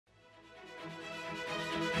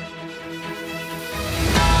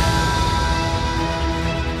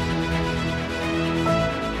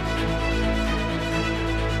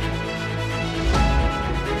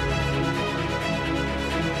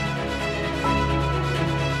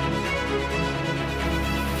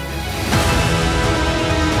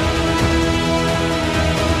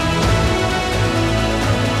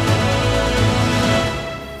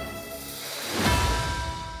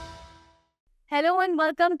and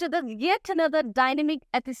welcome to the yet another dynamic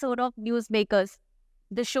episode of Newsmakers,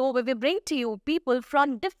 the show where we bring to you people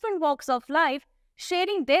from different walks of life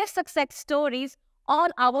sharing their success stories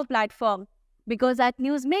on our platform. Because at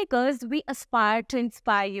Newsmakers, we aspire to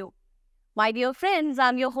inspire you. My dear friends,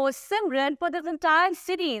 I'm your host Simran for this entire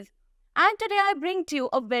series, and today I bring to you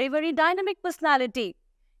a very dynamic personality.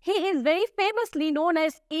 He is very famously known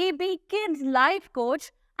as AB Kids Life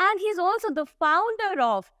Coach, and he's also the founder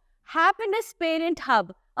of Happiness Parent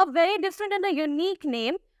Hub, a very different and a unique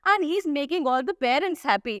name, and he's making all the parents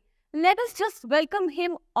happy. Let us just welcome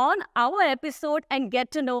him on our episode and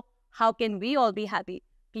get to know how can we all be happy.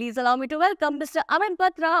 Please allow me to welcome Mr. Amit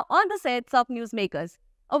Batra on the sets of Newsmakers.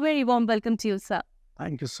 A very warm welcome to you, sir.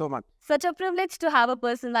 Thank you so much. Such a privilege to have a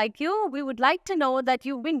person like you. We would like to know that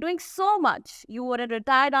you've been doing so much. You were a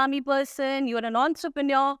retired army person, you're an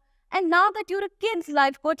entrepreneur, and now that you're a kids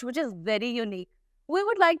life coach, which is very unique. We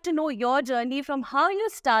would like to know your journey from how you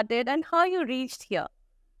started and how you reached here.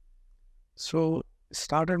 So,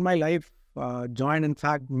 started my life, joined in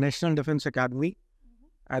fact National Defense Academy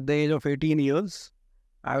at the age of 18 years.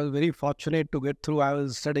 I was very fortunate to get through. I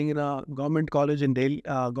was studying in a government college in Delhi,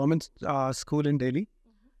 government school in Delhi.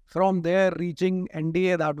 From there, reaching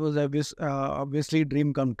NDA, that was obviously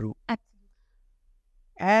dream come true. Absolutely.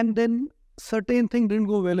 And then certain things didn't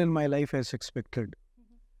go well in my life as expected.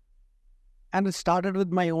 And it started with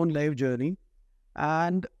my own life journey.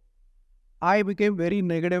 And I became very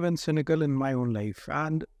negative and cynical in my own life.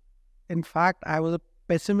 And in fact, I was a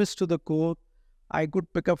pessimist to the core. I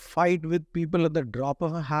could pick a fight with people at the drop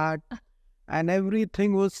of a hat. And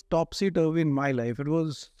everything was topsy-turvy in my life. It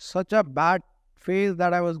was such a bad phase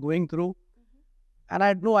that I was going through. And I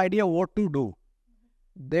had no idea what to do.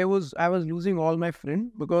 I was losing all my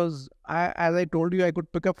friends because as I told you, I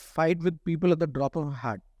could pick a fight with people at the drop of a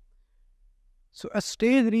hat. So a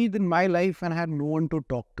stage reached in my life and I had no one to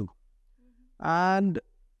talk to. And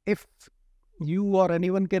if you or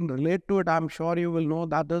anyone can relate to it, I'm sure you will know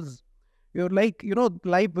that is, you're like,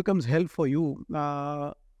 life becomes hell for you.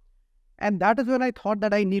 And that is when I thought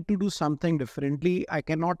that I need to do something differently. I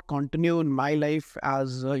cannot continue in my life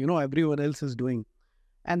as, everyone else is doing.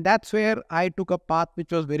 And that's where I took a path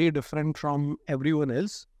which was very different from everyone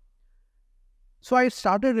else. So I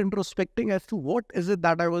started introspecting as to what is it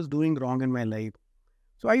that I was doing wrong in my life.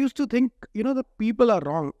 So I used to think, the people are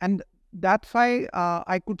wrong. And that's why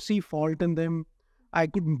I could see fault in them. I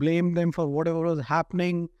could blame them for whatever was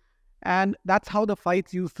happening. And that's how the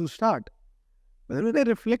fights used to start. But when I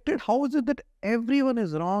reflected, how is it that everyone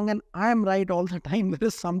is wrong and I am right all the time? There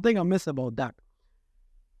is something amiss about that.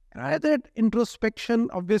 And I had that introspection.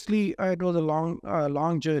 Obviously, it was a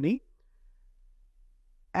long journey.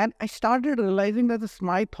 And I started realizing that it's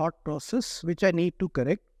my thought process, which I need to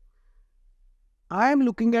correct. I am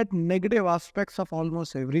looking at negative aspects of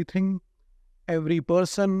almost everything, every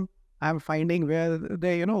person. I'm finding where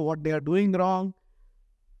they, what they are doing wrong.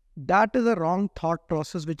 That is a wrong thought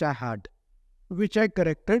process which I had, which I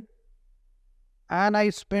corrected. And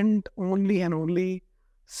I spent only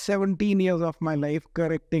 17 years of my life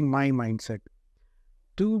correcting my mindset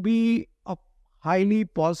to be a highly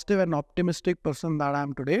positive and optimistic person that I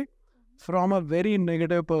am today from a very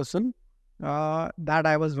negative person that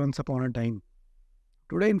I was once upon a time.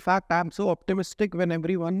 Today, in fact, I am so optimistic when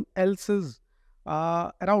everyone else is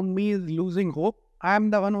around me is losing hope. I am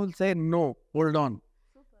the one who will say, no, hold on.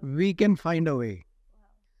 We can find a way. Wow.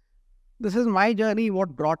 This is my journey,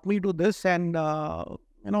 what brought me to this, and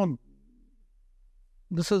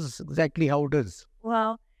this is exactly how it is.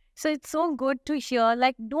 Wow. So it's so good to hear.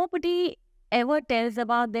 Like nobody ever tells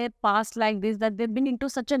about their past like this, that they've been into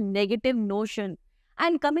such a negative notion.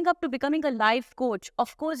 And coming up to becoming a life coach,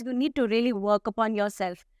 of course, you need to really work upon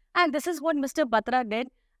yourself. And this is what Mr. Batra did.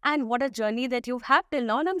 And what a journey that you've had till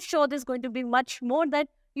now. And I'm sure there's going to be much more that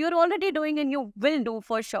you're already doing and you will do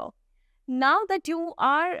for sure. Now that you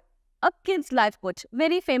are a kids life coach,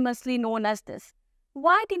 very famously known as this,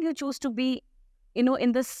 why did you choose to be,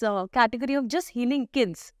 in this category of just healing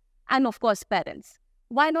kids and of course parents?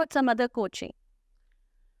 Why not some other coaching?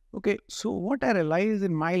 Okay, so what I realized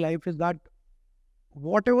in my life is that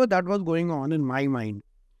whatever that was going on in my mind,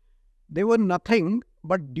 they were nothing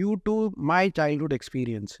but due to my childhood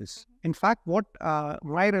experiences. In fact, what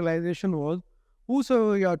my realization was,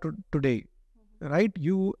 whosoever you are today, right?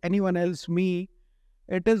 You, anyone else, me,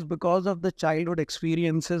 it is because of the childhood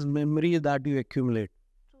experiences, memories that you accumulate.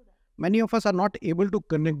 Many of us are not able to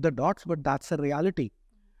connect the dots, but that's a reality.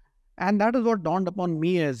 And that is what dawned upon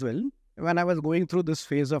me as well when I was going through this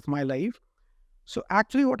phase of my life. So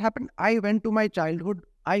actually what happened, I went to my childhood,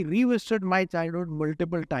 I revisited my childhood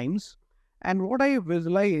multiple times. And what I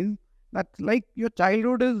visualized That's like your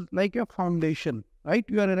childhood is like your foundation, right?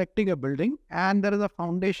 You are erecting a building and there is a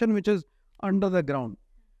foundation which is under the ground.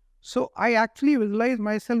 So I actually visualized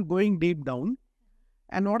myself going deep down,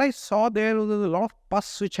 and what I saw there was a lot of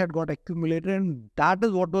pus which had got accumulated, and that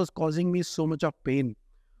is what was causing me so much of pain.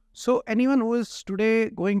 So anyone who is today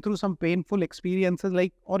going through some painful experiences,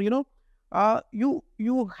 like, or you are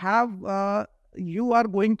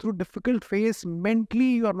going through difficult phase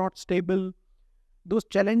mentally, you are not stable. Those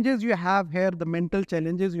challenges you have here, the mental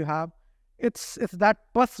challenges you have, it's that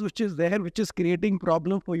pus which is there, which is creating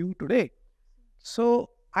problem for you today. So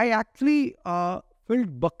I actually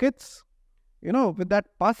filled buckets, with that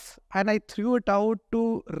pus, and I threw it out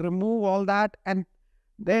to remove all that. And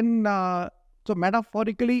then, so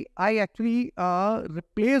metaphorically, I actually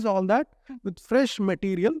replace all that with fresh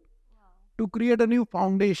material to create a new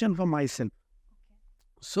foundation for myself.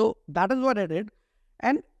 So that is what I did.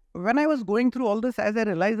 And when I was going through all this, as I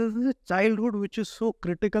realized, this is a childhood which is so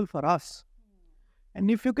critical for us. And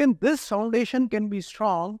if this foundation can be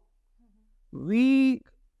strong,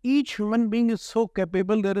 each human being is so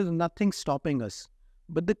capable, there is nothing stopping us.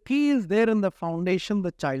 But the key is there in the foundation,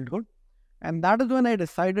 the childhood. And that is when I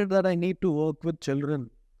decided that I need to work with children.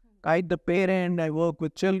 Guide the parent, I work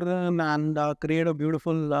with children and create a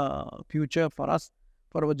beautiful future for us,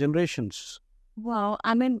 for our generations. Wow,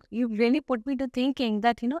 I mean, you really put me to thinking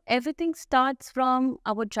that, everything starts from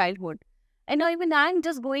our childhood. And now even I'm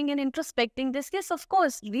just going and introspecting this. Yes, of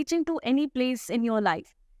course, reaching to any place in your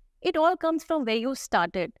life. It all comes from where you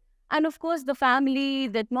started. And of course, the family,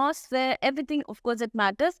 the atmosphere, everything, of course, it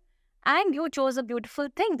matters. And you chose a beautiful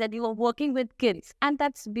thing that you are working with kids. And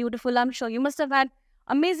that's beautiful. I'm sure you must have had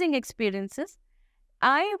amazing experiences.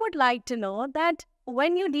 I would like to know that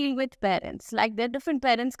when you deal with parents, like there are different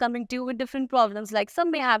parents coming to you with different problems, like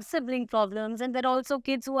some may have sibling problems, and there are also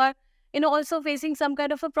kids who are, also facing some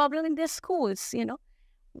kind of a problem in their schools,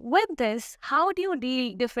 With this, how do you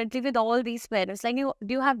deal differently with all these parents? Like, do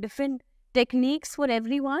you have different techniques for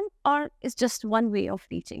everyone, or is just one way of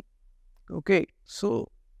teaching? Okay, so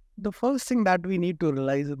the first thing that we need to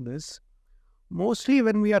realize in this, mostly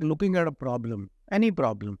when we are looking at a problem, any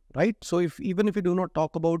problem, right? So even if you do not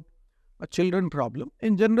talk about a children problem,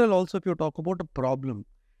 in general also if you talk about a problem,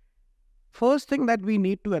 first thing that we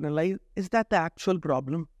need to analyze, is that the actual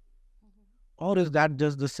problem or is that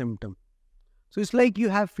just the symptom? So it's like you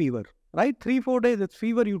have fever, right? 3-4 days it's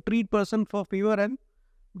fever, you treat person for fever and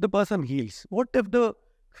the person heals. What if the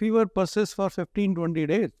fever persists for 15-20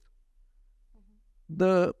 days?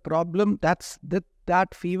 The problem,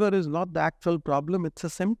 that fever is not the actual problem, it's a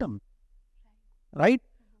symptom, right?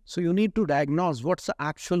 So you need to diagnose what's the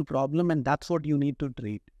actual problem, and that's what you need to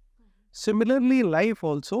treat. Similarly, life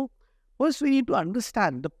also, first we need to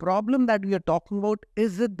understand the problem that we are talking about,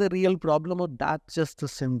 is it the real problem or that's just a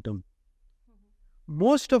symptom?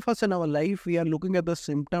 Most of us in our life, we are looking at the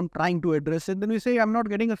symptom, trying to address it, then we say, I'm not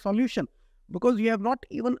getting a solution, because we have not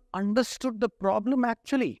even understood the problem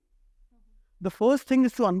actually. The first thing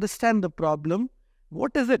is to understand the problem.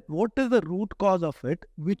 What is it? What is the root cause of it,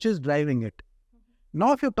 which is driving it?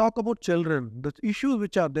 Now, if you talk about children, the issues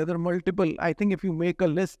which are there are multiple. I think if you make a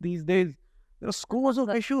list these days, there are scores of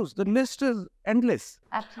issues. The list is endless.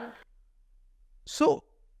 Absolutely. So,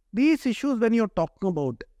 these issues, when you're talking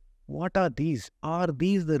about, what are these? Are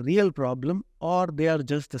these the real problem or they are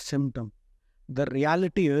just the symptom? The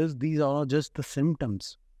reality is these are just the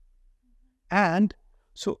symptoms. And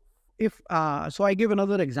so, so I give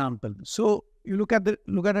another example. So you look at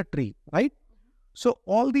a tree, right? So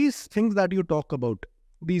all these things that you talk about,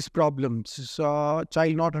 these problems,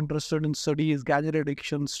 child not interested in studies, gadget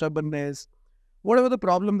addiction, stubbornness, whatever the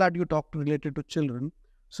problem that you talk related to children.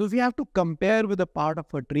 So if you have to compare with a part of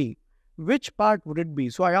a tree, which part would it be?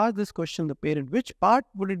 So I asked this question the parent, which part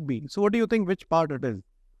would it be? So what do you think which part it is?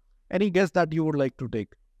 Any guess that you would like to take?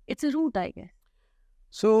 It's a root, I guess.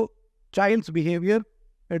 So child's behavior,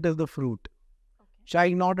 it is the fruit. Okay.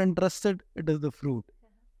 Child not interested, it is the fruit.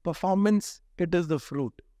 Performance, it is the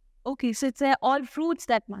fruit. Okay, so it's all fruits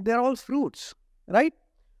that matter. They're all fruits, right?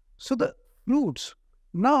 So the fruits.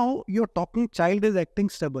 Now you're talking child is acting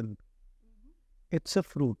stubborn. It's a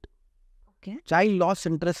fruit. Okay. Child lost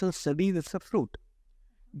interest in studies, it's a fruit.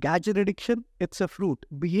 Gadget addiction, it's a fruit.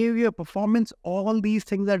 Behavior, performance, all these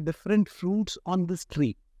things are different fruits on this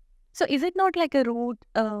tree. So is it not like a root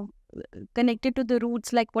connected to the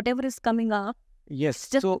roots, like whatever is coming up? Yes.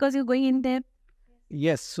 Just because you're going in there?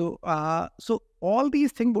 Yes. So all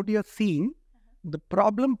these things what you're seeing, the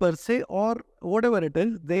problem per se or whatever it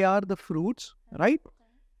is, they are the fruits, right?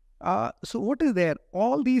 So what is there?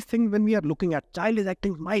 All these things when we are looking at, child is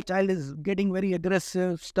acting, my child is getting very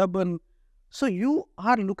aggressive, stubborn. So you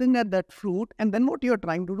are looking at that fruit, and then what you're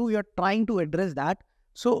trying to do, you're trying to address that.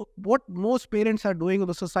 So what most parents are doing, or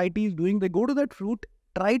the society is doing, they go to that fruit,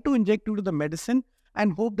 try to inject into the medicine,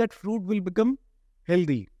 and hope that fruit will become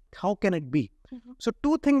healthy. How can it be? So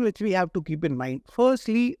two things which we have to keep in mind.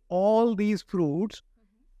 Firstly, all these fruits,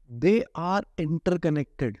 they are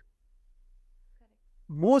interconnected.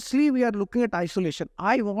 Mostly we are looking at isolation.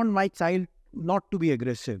 I want my child not to be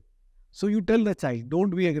aggressive. So you tell the child, don't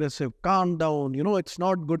be aggressive, calm down, it's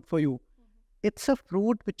not good for you. It's a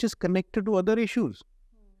fruit which is connected to other issues.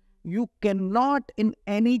 You cannot in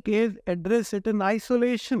any case address it in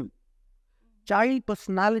isolation. Child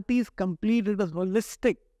personality is complete, it is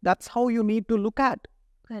holistic. That's how you need to look at.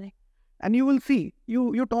 Correct. And you will see,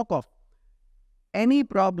 you talk of any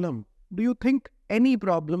problem. Do you think any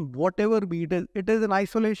problem, whatever be it is in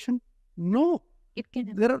isolation? No. It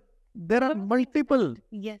can. There are multiple.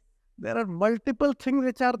 Yes. There are multiple things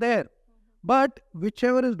which are there. But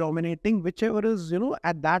whichever is dominating, whichever is,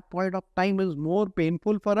 at that point of time is more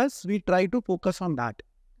painful for us, we try to focus on that.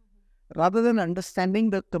 Rather than understanding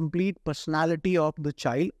the complete personality of the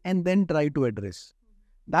child and then try to address.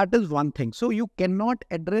 That is one thing. So you cannot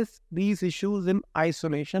address these issues in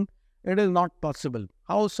isolation. It is not possible.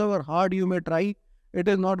 However hard you may try, it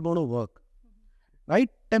is not going to work. Right?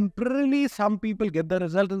 Temporarily, some people get the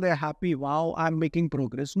result and they're happy. Wow, I'm making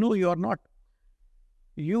progress. No, you are not.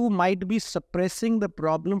 You might be suppressing the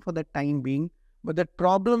problem for the time being, but that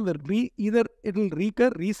problem will either it will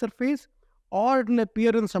resurface, or it will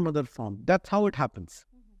appear in some other form. That's how it happens.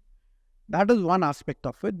 That is one aspect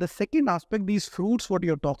of it. The second aspect, these fruits, what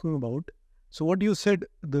you're talking about. So what you said,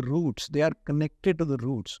 the roots, they are connected to the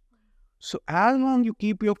roots. So as long you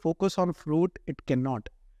keep your focus on fruit, it cannot.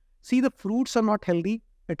 See, the fruits are not healthy.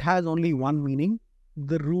 It has only one meaning.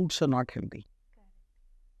 The roots are not healthy.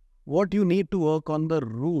 What you need to work on the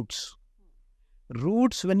roots.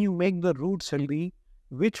 Roots, when you make the roots healthy,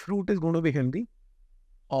 which fruit is going to be healthy?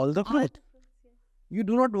 All the fruit. You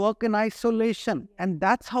do not work in isolation. And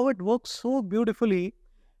that's how it works so beautifully.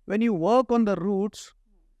 When you work on the roots,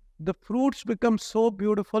 the fruits become so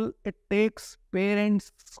beautiful. It takes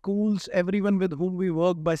parents, schools, everyone with whom we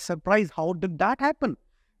work by surprise. How did that happen?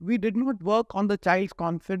 We did not work on the child's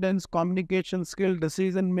confidence, communication skill,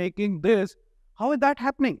 decision making, this. How is that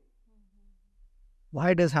happening?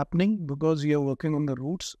 Why it is happening? Because you are working on the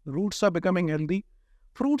roots. Roots are becoming healthy.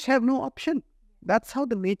 Fruits have no option. That's how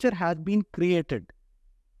the nature has been created.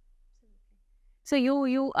 So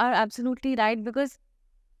you are absolutely right, because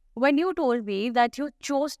when you told me that you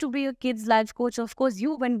chose to be a kid's life coach, of course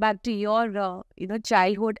you went back to your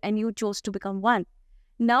childhood and you chose to become one.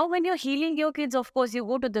 Now when you're healing your kids, of course you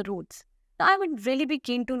go to the roots. Now I would really be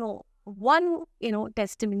keen to know one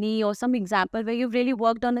testimony or some example where you've really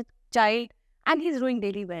worked on a child and he's doing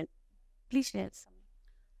really well. Please share some.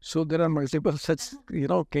 So there are multiple such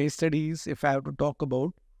case studies if I have to talk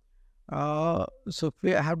about. So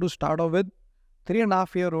if I have to start off with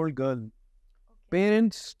 3.5-year-old girl. Okay.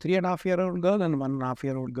 Parents, 3.5-year-old girl and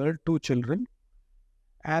 1.5-year-old girl, 2 children.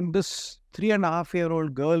 And this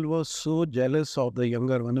 3.5-year-old girl was so jealous of the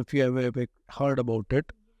younger one, if you ever heard about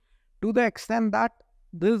it, to the extent that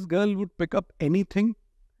this girl would pick up anything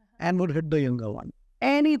and would hit the younger one.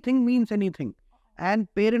 Anything means anything.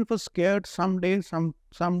 And parent was scared someday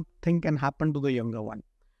something can happen to the younger one.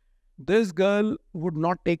 This girl would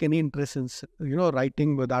not take any interest in,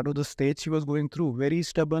 writing, but that was the stage she was going through. Very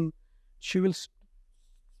stubborn. She will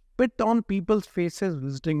spit on people's faces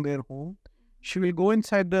visiting their home. She will go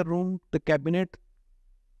inside the room, the cabinet,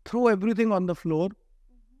 throw everything on the floor.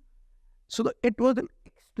 So it was an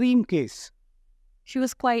extreme case. She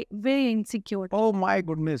was quite very insecure. Oh my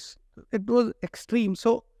goodness. It was extreme.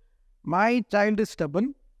 So my child is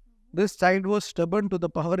stubborn. This child was stubborn to the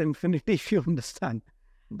power infinity, if you understand.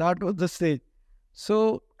 That was the stage.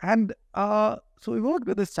 So we worked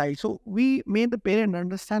with this child. So we made the parent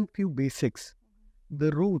understand few basics,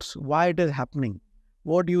 the roots, why it is happening,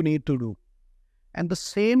 what you need to do. And the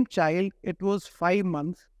same child, it was 5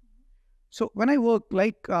 months. So when I work,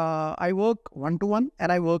 I work one-to-one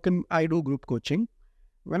and I do group coaching.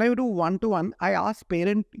 When I do one-to-one, I ask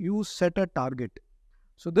parent, you set a target.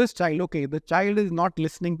 So this child, okay, the child is not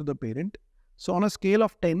listening to the parent. So on a scale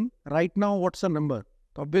of 10, right now, what's the number?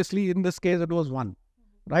 Obviously, in this case, it was 1,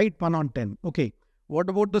 right? 1 on 10. Okay. What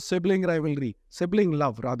about the sibling rivalry? Sibling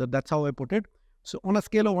love, rather. That's how I put it. So on a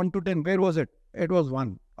scale of 1 to 10, where was it? It was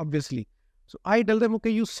 1, obviously. So I tell them, okay,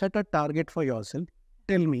 you set a target for yourself.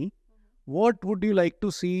 Tell me, what would you like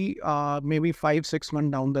to see maybe 5-6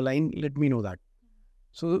 months down the line? Let me know that.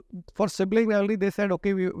 So for sibling rivalry, they said,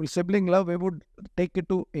 okay, sibling love, we would take it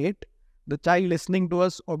to 8. The child listening to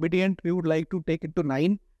us, obedient, we would like to take it to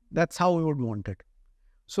 9. That's how we would want it.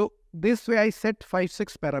 So this way I set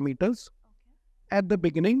 5-6 parameters at the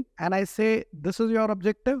beginning, and I say, this is your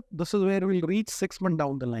objective. This is where we'll reach 6 months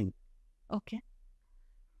down the line. Okay.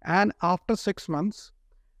 And after 6 months,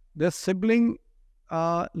 the sibling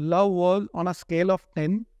love was on a scale of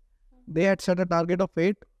 10. They had set a target of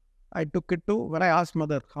 8. I took it to, when I asked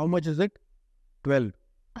mother, how much is it? 12.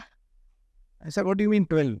 I said, what do you mean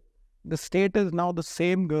 12? The state is now the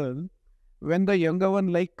same girl. When the younger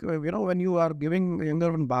one, when you are giving the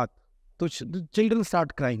younger one bath, so the children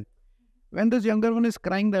start crying. When this younger one is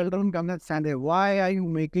crying, the elder one comes and stands there. Why are you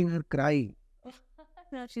making her cry?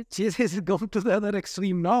 No, She's gone to the other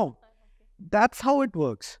extreme now. That's how it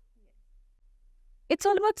works. It's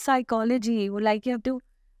all about psychology. Like you have to,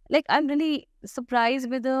 like I'm really surprised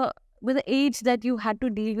with the age that you had to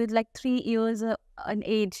deal with, like 3 years an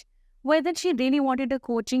age. Whether she really wanted a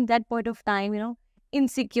coaching that point of time,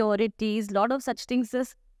 insecurities, lot of such things.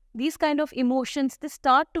 These kind of emotions, they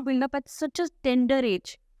start to build up at such a tender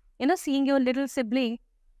age. Seeing your little sibling,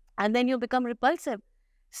 and then you become repulsive.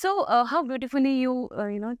 So how beautifully you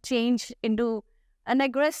change into an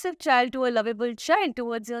aggressive child to a lovable child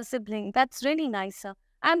towards your sibling. That's really nice, sir.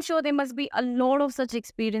 I'm sure there must be a lot of such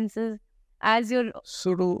experiences as your...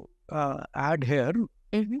 So to add here,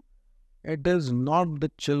 Mhm. it is not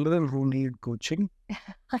the children who need coaching.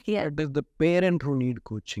 Yeah. It is the parent who need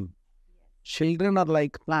coaching. Children are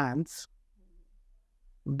like plants.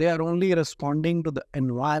 They are only responding to the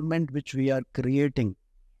environment which we are creating.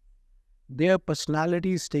 Their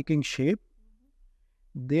personality is taking shape.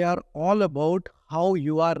 They are all about how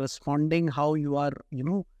you are responding, how you are,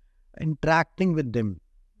 interacting with them.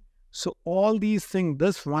 So all these things,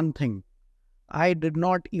 this one thing, I did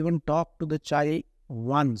not even talk to the child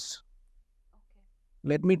once.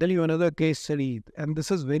 Let me tell you another case study, and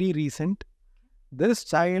this is very recent. This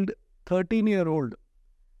child, 13-year-old,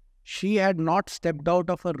 she had not stepped out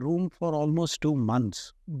of her room for almost 2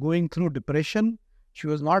 months, going through depression. She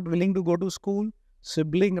was not willing to go to school,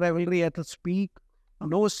 sibling rivalry at its peak,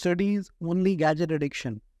 no studies, only gadget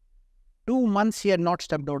addiction. 2 months she had not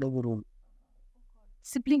stepped out of the room.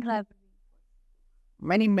 Sibling rivalry.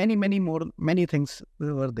 Many things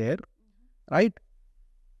were there, right?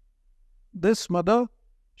 This mother,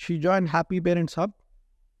 she joined Happy Parents Hub.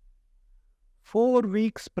 4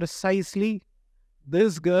 weeks precisely,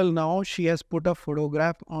 this girl now, she has put a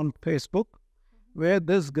photograph on Facebook where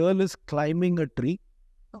this girl is climbing a tree.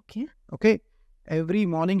 Okay. Every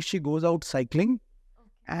morning she goes out cycling,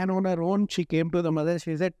 and on her own she came to the mother.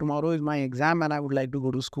 She said, tomorrow is my exam and I would like to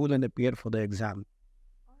go to school and appear for the exam.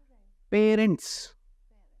 Parents.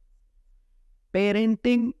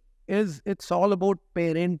 Parenting it's all about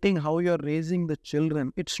parenting, how you're raising the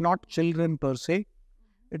children. It's not children per se.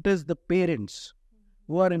 It is the parents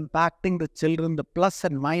who are impacting the children. The plus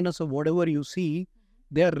and minus of whatever you see,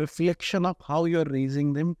 they are reflection of how you're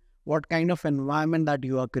raising them, what kind of environment that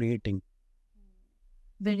you are creating.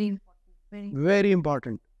 Very important. Very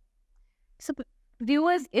important. So,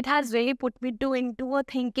 viewers, it has really put me into a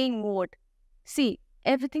thinking mode. See,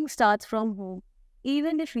 everything starts from home.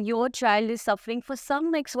 Even if your child is suffering for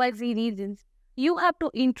some XYZ reasons, you have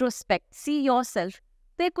to introspect, see yourself.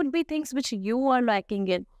 There could be things which you are lacking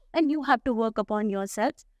in, and you have to work upon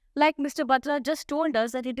yourselves. Like Mr. Batra just told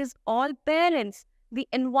us that it is all parents, the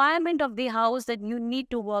environment of the house that you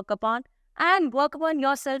need to work upon, and work upon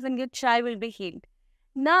yourself, and your child will be healed.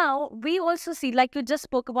 Now, we also see, like you just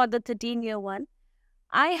spoke about the 13-year one,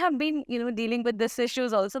 I have been, dealing with these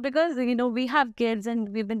issues also because, we have kids and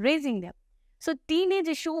we've been raising them. So teenage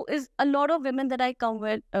issue is a lot of women that I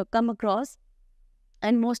come across.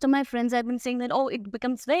 And most of my friends have been saying that, it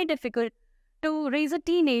becomes very difficult to raise a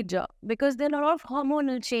teenager because there are a lot of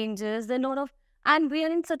hormonal changes. And we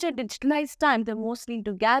are in such a digitalized time. They're mostly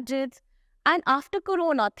into gadgets. And after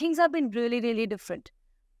Corona, things have been really, really different.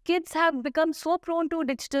 Kids have become so prone to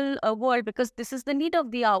digital world because this is the need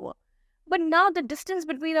of the hour. But now the distance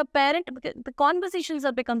between a parent, the conversations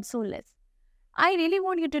have become so less. I really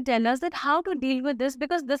want you to tell us that how to deal with this,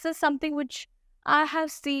 because this is something which I have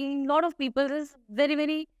seen a lot of people. This is very,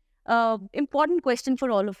 very important question for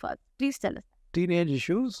all of us. Please tell us. Teenage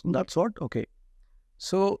issues, that's what? Okay.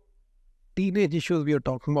 So, teenage issues we are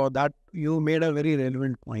talking about, that you made a very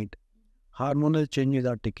relevant point. Hormonal changes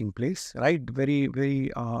are taking place, right? Very,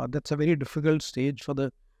 very, that's a very difficult stage for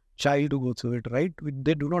the child to go through it, right?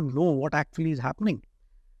 They do not know what actually is happening.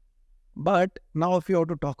 But now if you have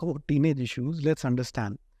to talk about teenage issues, let's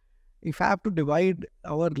understand. If I have to divide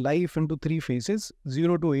our life into 3 phases,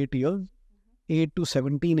 0 to 8 years, 8 to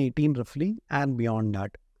 17, 18 roughly, and beyond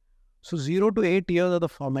that. So 0 to 8 years are the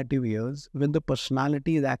formative years when the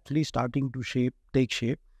personality is actually starting to take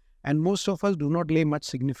shape. And most of us do not lay much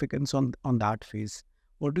significance on that phase.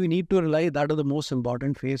 What we need to realize, that is the most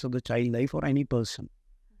important phase of the child life or any person.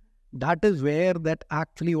 That is where that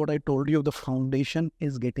actually what I told you, the foundation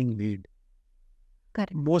is getting laid.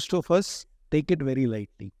 Correct. Most of us take it very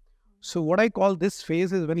lightly. So what I call this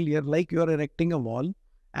phase is when you're erecting a wall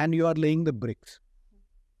and you are laying the bricks.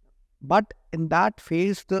 But in that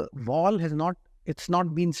phase, the wall it's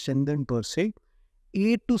not been strengthened per se.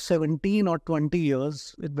 8 to 17 or 20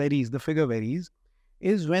 years, it varies, the figure varies,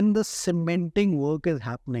 is when the cementing work is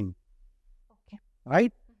happening. Okay.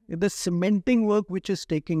 Right? The cementing work which is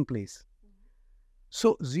taking place.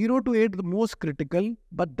 So 0 to 8, the most critical,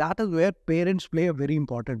 but that is where parents play a very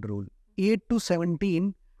important role. 8 to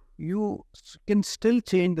 17, you can still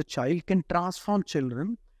change the child, can transform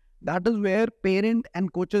children. That is where parent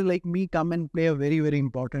and coaches like me come and play a very, very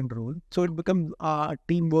important role. So it becomes a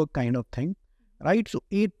teamwork kind of thing, right? So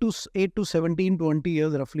 8 to 17, 20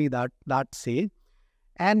 years, roughly that say.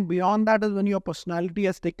 And beyond that is when your personality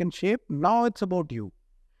has taken shape. Now it's about you.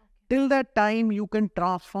 Till that time, you can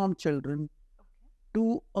transform children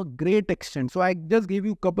to a great extent. So I just gave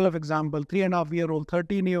you a couple of examples, 3.5-year-old,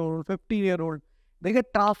 13-year-old, 15-year-old. They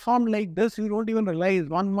get transformed like this. You don't even realize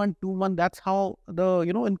 1 month, 2 months. That's how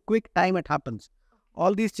in quick time it happens.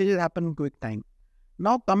 All these changes happen in quick time.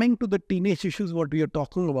 Now coming to the teenage issues, what we are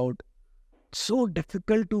talking about. So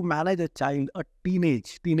difficult to manage a child, a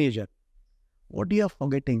teenager. What you are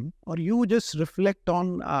forgetting, or you just reflect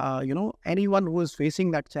on, anyone who is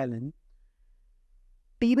facing that challenge.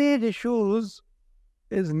 Teenage issues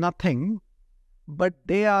is nothing, but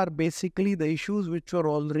they are basically the issues which were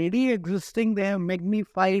already existing. They have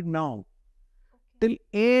magnified now. Till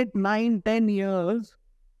 8, 9, 10 years,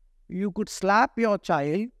 you could slap your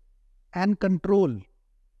child and control,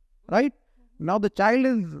 right? Now the child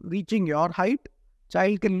is reaching your height.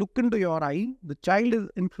 Child can look into your eye. The child is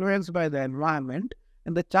influenced by the environment,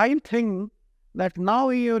 and the child thinks that now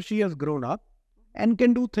he or she has grown up and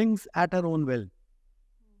can do things at her own will.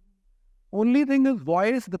 Only thing is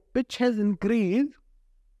voice, the pitch has increased,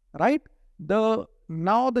 right?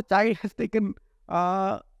 Now the child has taken,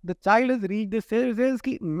 the child has reached the stage, says,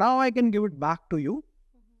 now I can give it back to you.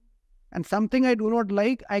 And something I do not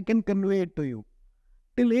like, I can convey it to you.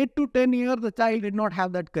 Till 8 to 10 years, the child did not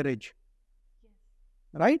have that courage.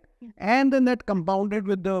 Right? Yeah. And then that compounded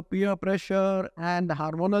with the peer pressure and the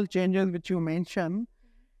hormonal changes which you mentioned.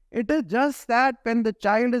 It is just that when the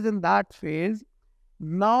child is in that phase,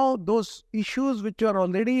 now those issues which are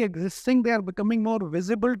already existing, they are becoming more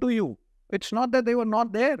visible to you. It's not that they were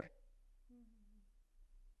not there.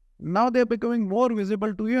 Now they're becoming more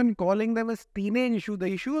visible to you and calling them as teenage issues. The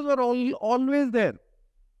issues were always there.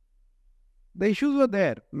 The issues were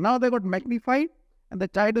there. Now they got magnified. And the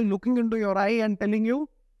child is looking into your eye and telling you,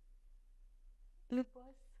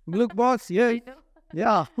 look boss, yeah.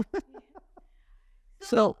 Yeah.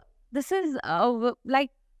 So this is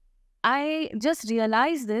like, I just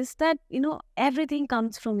realized this, that, everything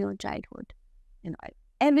comes from your childhood.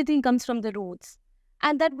 Everything comes from the roots.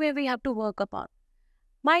 And that way we have to work upon.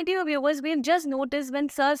 My dear viewers, we've just noticed when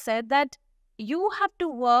Sir said that you have to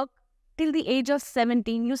work till the age of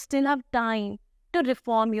 17. You still have time to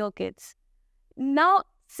reform your kids. Now,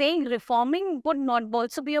 saying reforming would not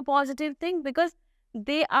also be a positive thing, because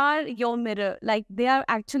they are your mirror. Like, they are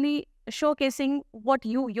actually showcasing what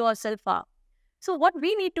you yourself are. So what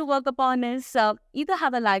we need to work upon is either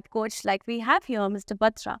have a life coach like we have here, Mr.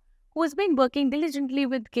 Batra, who has been working diligently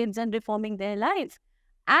with kids and reforming their lives.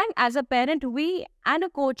 And as a parent, we and a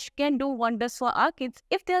coach can do wonders for our kids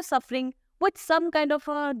if they are suffering with some kind of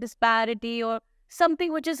a disparity or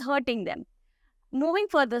something which is hurting them. Moving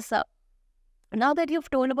further, sir, now that you've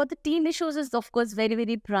told about the teen issues is of course very,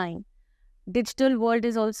 very prime. Digital world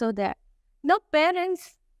is also there. Now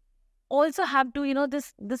parents also have to,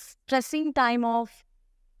 this stressing time of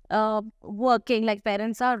working, like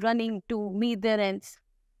parents are running to meet their ends.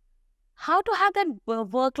 How to have that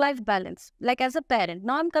work-life balance, like as a parent.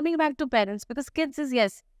 Now I'm coming back to parents, because kids is,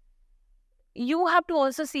 yes, you have to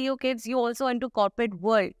also see your kids. You also into corporate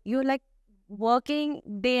world. You're like working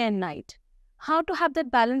day and night. How to have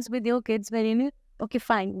that balance with your kids where, okay,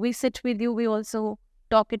 fine, we sit with you, we also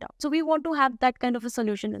talk it out. So we want to have that kind of a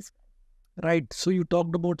solution as well. Right. So you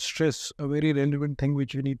talked about stress, a very relevant thing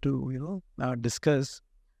which we need to, discuss.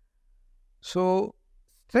 So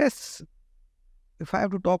stress, if I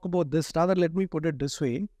have to talk about this, rather let me put it this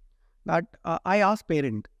way, that I ask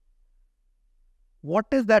parent, what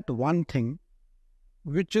is that one thing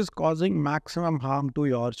which is causing maximum harm to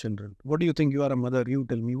your children? What do you think? You are a mother, you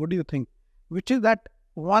tell me, what do you think? Which is that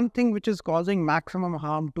one thing which is causing maximum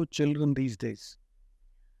harm to children these days?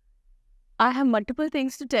 I have multiple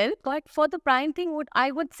things to tell, but for the prime thing, what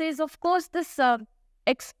I would say is, of course, this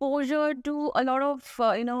exposure to a lot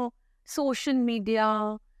of, social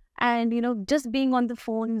media and, just being on the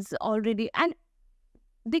phones already. And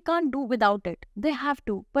they can't do without it. They have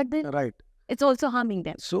to, but then Right. it's also harming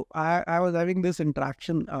them. So I was having this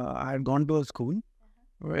interaction. I had gone to a school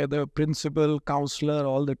where the principal, counselor,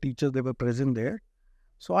 all the teachers, they were present there.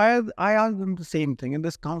 So I asked them the same thing, and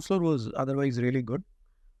this counselor was otherwise really good.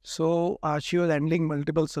 So she was handling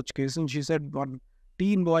multiple such cases, and she said one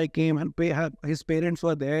teen boy came and his parents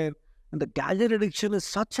were there, and the gadget addiction is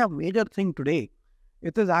such a major thing today.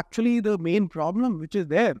 It is actually the main problem which is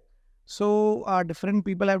there. So different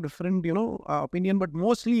people have different, opinion, but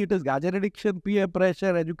mostly it is gadget addiction, peer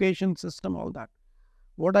pressure, education system, all that.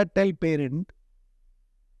 What I tell parent,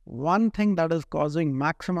 one thing that is causing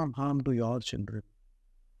maximum harm to your children.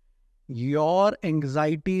 Your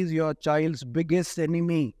anxiety is your child's biggest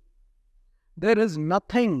enemy. There is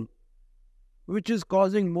nothing which is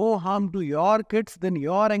causing more harm to your kids than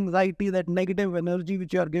your anxiety, that negative energy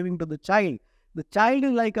which you are giving to the child. The child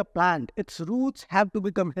is like a plant. Its roots have to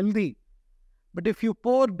become healthy. But if you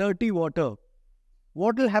pour dirty water,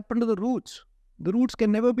 what will happen to the roots? The roots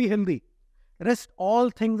can never be healthy. Rest all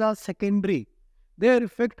things are secondary. Their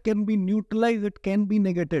effect can be neutralized, it can be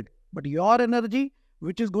negated. But your energy,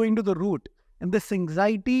 which is going to the root, and this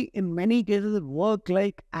anxiety in many cases work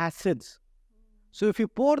like acids. So if you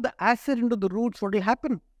pour the acid into the roots, what will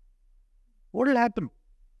happen? What will happen?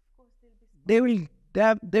 They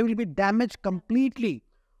will be damaged completely.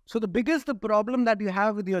 So the biggest the problem that you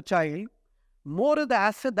have with your child, more of the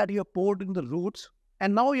acid that you have poured in the roots,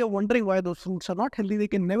 and now you're wondering why those roots are not healthy. They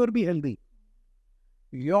can never be healthy.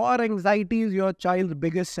 Your anxiety is your child's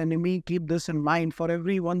biggest enemy. Keep this in mind. For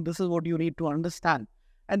everyone, this is what you need to understand.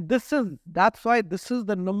 And that's why this is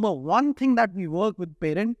the number one thing that we work with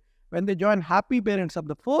parents. When they join Happy Parents Up,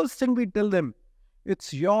 the first thing we tell them,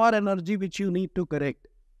 it's your energy which you need to correct.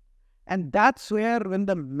 And that's where when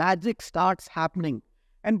the magic starts happening.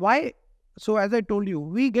 And why? So as I told you,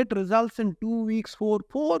 we get results in 2 weeks, 4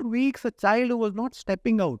 weeks, a child who was not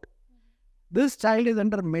stepping out. This child is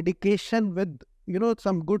under medication with,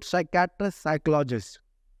 some good psychiatrists, psychologists.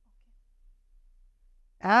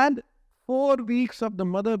 And 4 weeks of the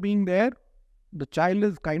mother being there, the child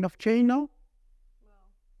is kind of changed now.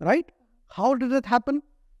 Right? How did it happen?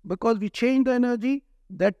 Because we changed the energy.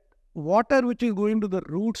 That water which is going to the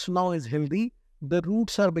roots now is healthy. The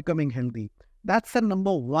roots are becoming healthy. That's the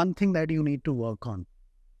number one thing that you need to work on.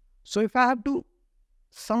 So if I have to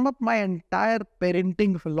sum up my entire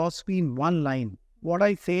parenting philosophy in one line, what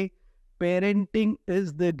I say, parenting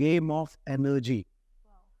is the game of energy.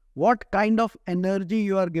 What kind of energy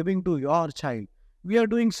you are giving to your child? We are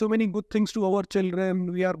doing so many good things to our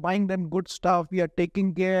children. We are buying them good stuff. We are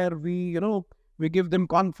taking care. We give them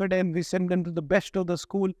confidence. We send them to the best of the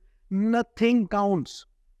school. Nothing counts.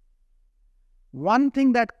 One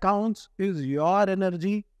thing that counts is your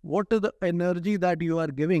energy. What is the energy that you are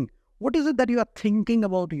giving? What is it that you are thinking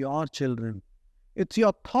about your children? It's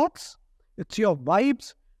your thoughts. It's your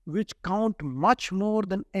vibes which count much more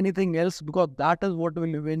than anything else, because that is what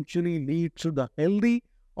will eventually lead to the healthy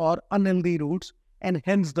or unhealthy roots, and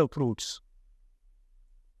hence the fruits.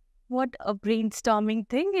 What a brainstorming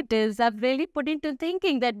thing it is. I've really put into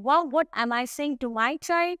thinking that, wow, what am I saying to my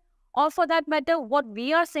child? Or for that matter, what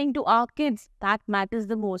we are saying to our kids, that matters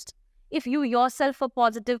the most. If you yourself a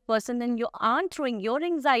positive person and you aren't throwing your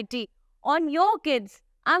anxiety on your kids,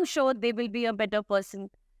 I'm sure they will be a better person.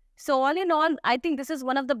 So all in all, I think this is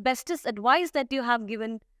one of the bestest advice that you have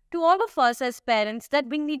given to all of us as parents, that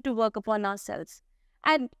we need to work upon ourselves.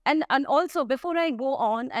 And also, before I go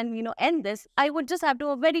on and end this, I would just have to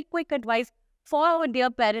a very quick advice for our dear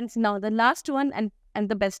parents now, the last one and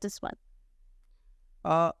the bestest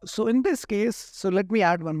one. So in this case, so let me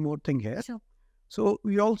add one more thing here. Sure. So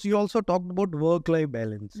you also talked about work-life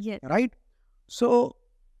balance, yes, right? So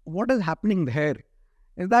what is happening there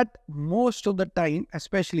is that most of the time,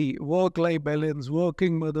 especially work-life balance,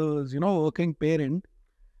 working mothers, working parent,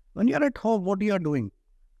 when you're at home, what you are doing?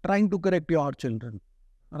 Trying to correct your children,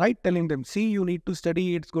 right? Telling them, see, you need to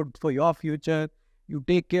study, it's good for your future. You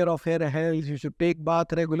take care of your health, you should take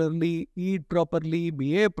bath regularly, eat properly,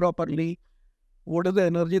 behave properly. What is the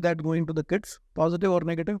energy that going to the kids? Positive or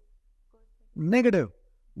negative? Negative.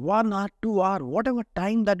 1 hour, 2 hour, whatever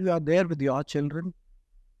time that you are there with your children,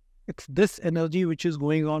 it's this energy which is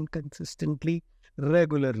going on consistently,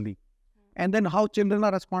 regularly. And then how children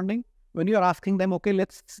are responding? When you are asking them, okay,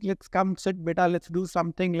 let's come sit, beta, let's do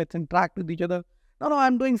something, let's interact with each other. No,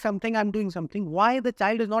 I'm doing something, I'm doing something. Why the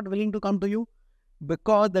child is not willing to come to you?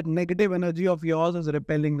 Because that negative energy of yours is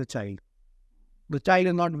repelling the child. The child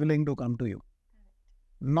is not willing to come to you.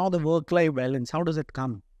 Now the work-life balance, how does it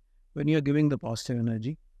come? When you're giving the positive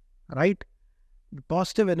energy, right? The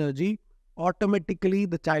positive energy, automatically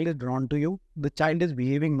the child is drawn to you. The child is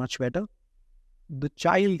behaving much better. The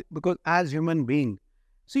child, because as human being,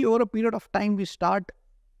 see, over a period of time, we start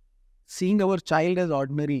seeing our child as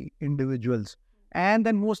ordinary individuals. And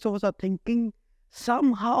then most of us are thinking,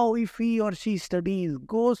 somehow if he or she studies,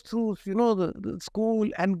 goes through, the school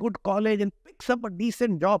and good college and picks up a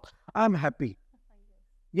decent job, I'm happy.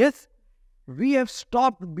 Yes, we have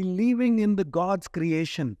stopped believing in the God's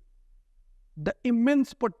creation. The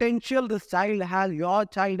immense potential this child has, your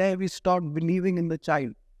child has, we stopped believing in the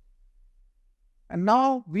child. And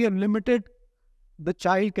now we have limited the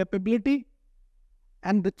child capability,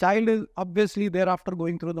 and the child is obviously thereafter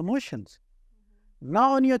going through the motions.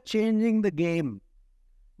 Now when you're changing the game,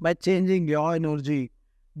 by changing your energy,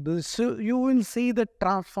 you will see the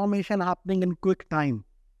transformation happening in quick time.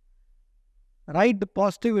 Right? The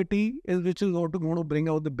positivity is which is going to bring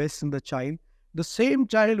out the best in the child. The same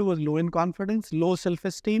child who was low in confidence, low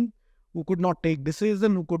self-esteem, who could not take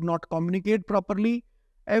decision, who could not communicate properly,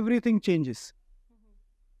 everything changes.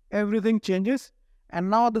 Everything changes. And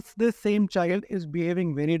now this same child is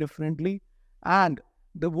behaving very differently. And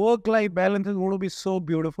the work-life balance is going to be so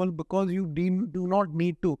beautiful because you do not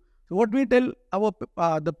need to. So what we tell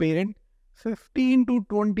the parent, 15 to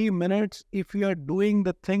 20 minutes if you are doing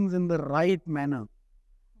the things in the right manner.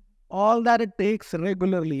 All that it takes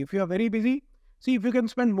regularly. If you are very busy, see, if you can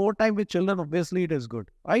spend more time with children, obviously it is good,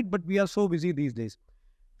 right? But we are so busy these days.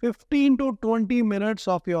 15 to 20 minutes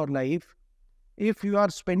of your life, if you are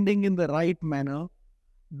spending in the right manner,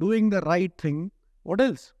 doing the right thing, what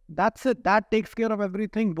else? That's it. That takes care of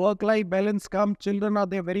everything. Work-life balance comes, children are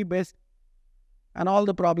their very best, and all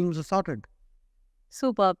the problems are sorted.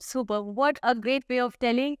 Superb, superb. What a great way of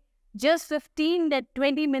telling. Just 15 to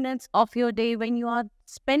 20 minutes of your day when you are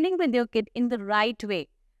spending with your kid in the right way.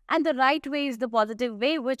 And the right way is the positive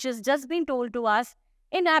way, which has just been told to us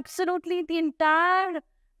in absolutely the entire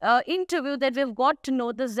interview that we've got to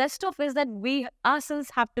know. The zest of is that we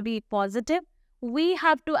ourselves have to be positive. We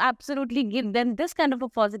have to absolutely give them this kind of a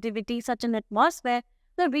positivity, such an atmosphere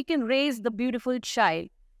that we can raise the beautiful child.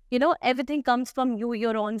 Everything comes from you,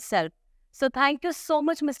 your own self. So thank you so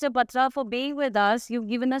much, Mr. Batra, for being with us. You've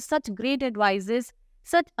given us such great advices,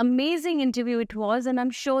 such amazing interview it was. And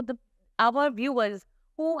I'm sure our viewers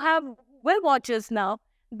who will watch us now,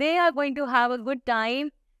 they are going to have a good time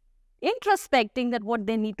introspecting that what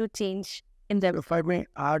they need to change in them. If I may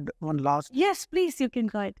add one last. Yes, please, you can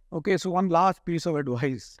go ahead. Okay, so one last piece of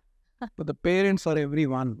advice for the parents or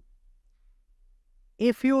everyone.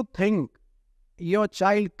 If you think your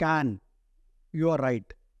child can, you are right.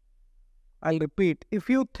 I'll repeat. If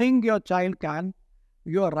you think your child can,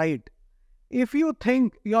 you are right. If you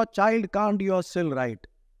think your child can't, you are still right.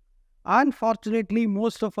 Unfortunately,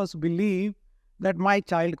 most of us believe that my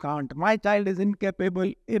child can't. My child is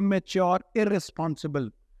incapable, immature, irresponsible.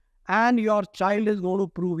 And your child is going to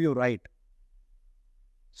prove you right.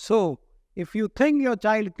 So, if you think your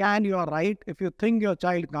child can, you are right. If you think your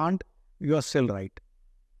child can't, you are still right.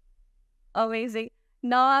 Amazing.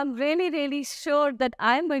 Now, I'm really, really sure that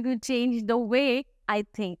I'm going to change the way I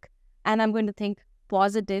think. And I'm going to think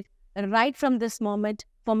positive right from this moment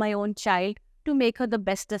for my own child to make her the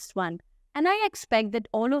bestest one. And I expect that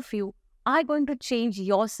all of you are going to change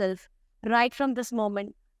yourself right from this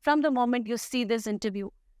moment, from the moment you see this interview.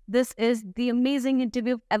 This is the amazing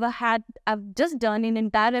interview I've just done in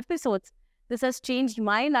entire episodes. This has changed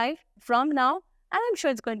my life from now, and I'm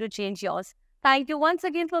sure it's going to change yours. Thank you once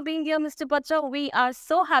again for being here, Mr. Batra. We are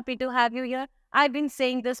so happy to have you here. I've been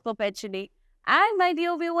saying this perpetually. And my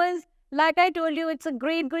dear viewers, like I told you, it's a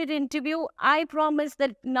great, great interview. I promise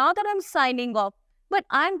that now that I'm signing off, but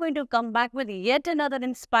I'm going to come back with yet another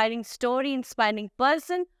inspiring story, inspiring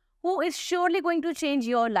person who is surely going to change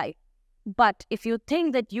your life. But if you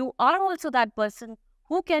think that you are also that person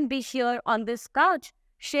who can be here on this couch,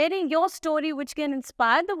 sharing your story which can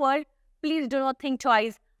inspire the world, please do not think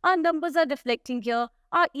twice. Our numbers are reflecting here.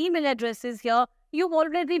 Our email address is here. You've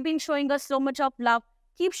already been showing us so much of love.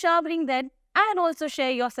 Keep showering them and also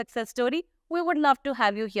share your success story. We would love to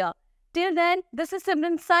have you here. Till then, this is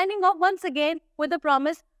Simran signing off once again with a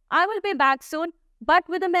promise. I will be back soon, but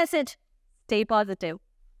with a message. Stay positive.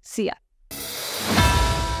 See ya.